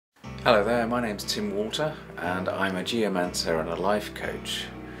Hello there, my name's Tim Walter and I'm a geomancer and a life coach.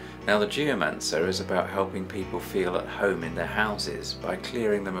 Now the geomancer is about helping people feel at home in their houses by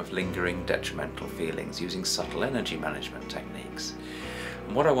clearing them of lingering detrimental feelings using subtle energy management techniques.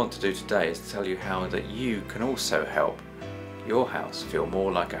 And what I want to do today is to tell you how that you can also help your house feel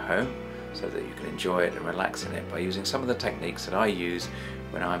more like a home so that you can enjoy it and relax in it by using some of the techniques that I use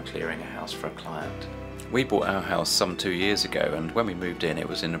when I'm clearing a house for a client. We bought our house some 2 years ago, and when we moved in it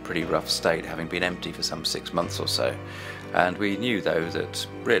was in a pretty rough state, having been empty for some 6 months or so. And we knew though that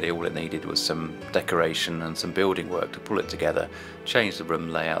really all it needed was some decoration and some building work to pull it together, change the room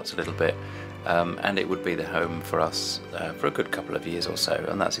layouts a little bit, and it would be the home for us for a good couple of years or so,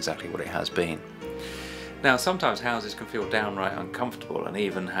 and that's exactly what it has been. Now sometimes houses can feel downright uncomfortable and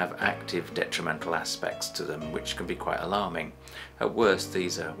even have active detrimental aspects to them which can be quite alarming. At worst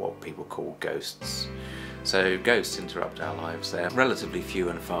these are what people call ghosts. So ghosts interrupt our lives. They're relatively few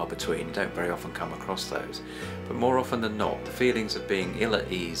and far between, don't very often come across those. But more often than not, the feelings of being ill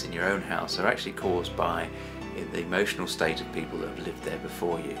at ease in your own house are actually caused by the emotional state of people that have lived there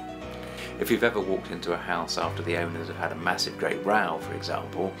before you. If you've ever walked into a house after the owners have had a massive great row, for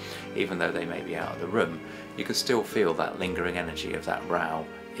example, even though they may be out of the room, you can still feel that lingering energy of that row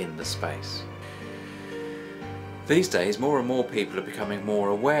in the space. These days, more and more people are becoming more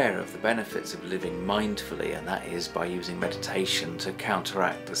aware of the benefits of living mindfully, and that is by using meditation to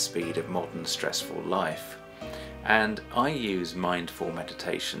counteract the speed of modern stressful life. And I use mindful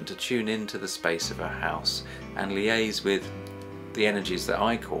meditation to tune into the space of a house and liaise with the energies that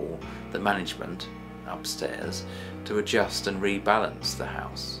I call the management upstairs to adjust and rebalance the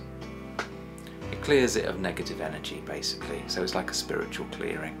house. It clears it of negative energy basically, so it's like a spiritual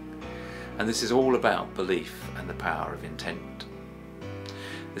clearing. And this is all about belief and the power of intent.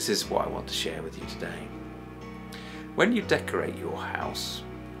 This is what I want to share with you today. When you decorate your house,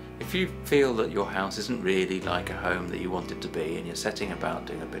 if you feel that your house isn't really like a home that you want it to be and you're setting about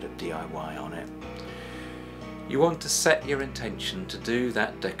doing a bit of DIY on it, you want to set your intention to do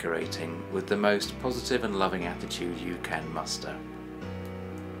that decorating with the most positive and loving attitude you can muster.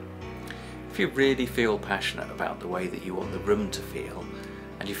 If you really feel passionate about the way that you want the room to feel,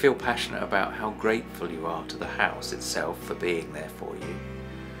 and you feel passionate about how grateful you are to the house itself for being there for you,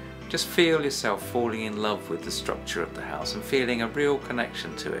 just feel yourself falling in love with the structure of the house and feeling a real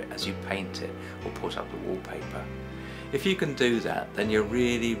connection to it as you paint it or put up the wallpaper. If you can do that, then you're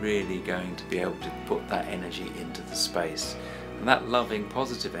really going to be able to put that energy into the space, and that loving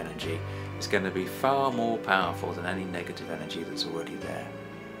positive energy is going to be far more powerful than any negative energy that's already there.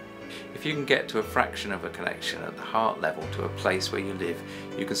 If you can get to a fraction of a connection at the heart level to a place where you live,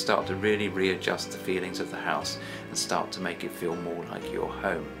 you can start to really readjust the feelings of the house and start to make it feel more like your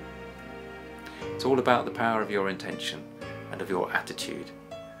home. It's all about the power of your intention and of your attitude.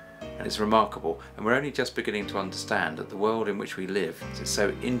 And it's remarkable, and we're only just beginning to understand that the world in which we live is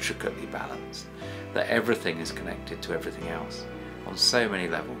so intricately balanced that everything is connected to everything else on so many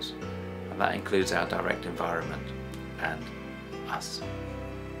levels, and that includes our direct environment and us.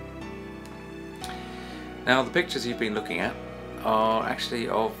 Now the pictures you've been looking at are actually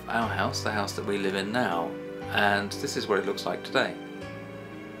of our house, the house that we live in now, and this is what it looks like today.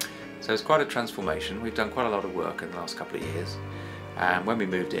 So it's quite a transformation. We've done quite a lot of work in the last couple of years. And when we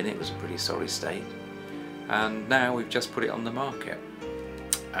moved in it was a pretty sorry state, and now we've just put it on the market.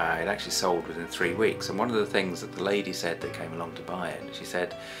 It actually sold within 3 weeks, and one of the things that the lady said that came along to buy it, she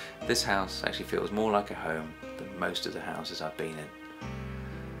said, this house actually feels more like a home than most of the houses I've been in.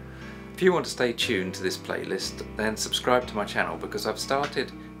 If you want to stay tuned to this playlist, then subscribe to my channel, because I've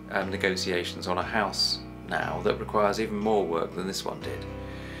started negotiations on a house now that requires even more work than this one did.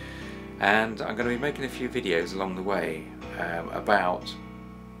 And I'm going to be making a few videos along the way about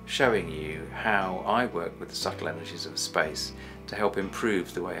showing you how I work with the subtle energies of space to help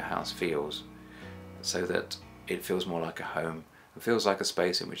improve the way a house feels, so that it feels more like a home and feels like a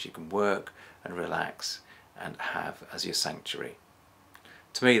space in which you can work and relax and have as your sanctuary.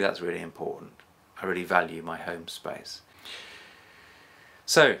 To me that's really important. I really value my home space.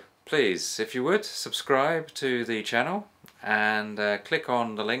 So please, if you would, subscribe to the channel and click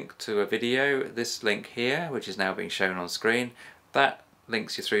on the link to a video, this link here, which is now being shown on screen. That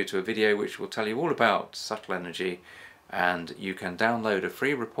links you through to a video which will tell you all about subtle energy, and you can download a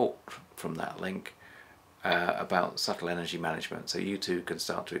free report from that link about subtle energy management, so you too can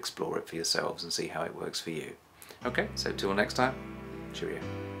start to explore it for yourselves and see how it works for you. Okay, so till next time, cheerio.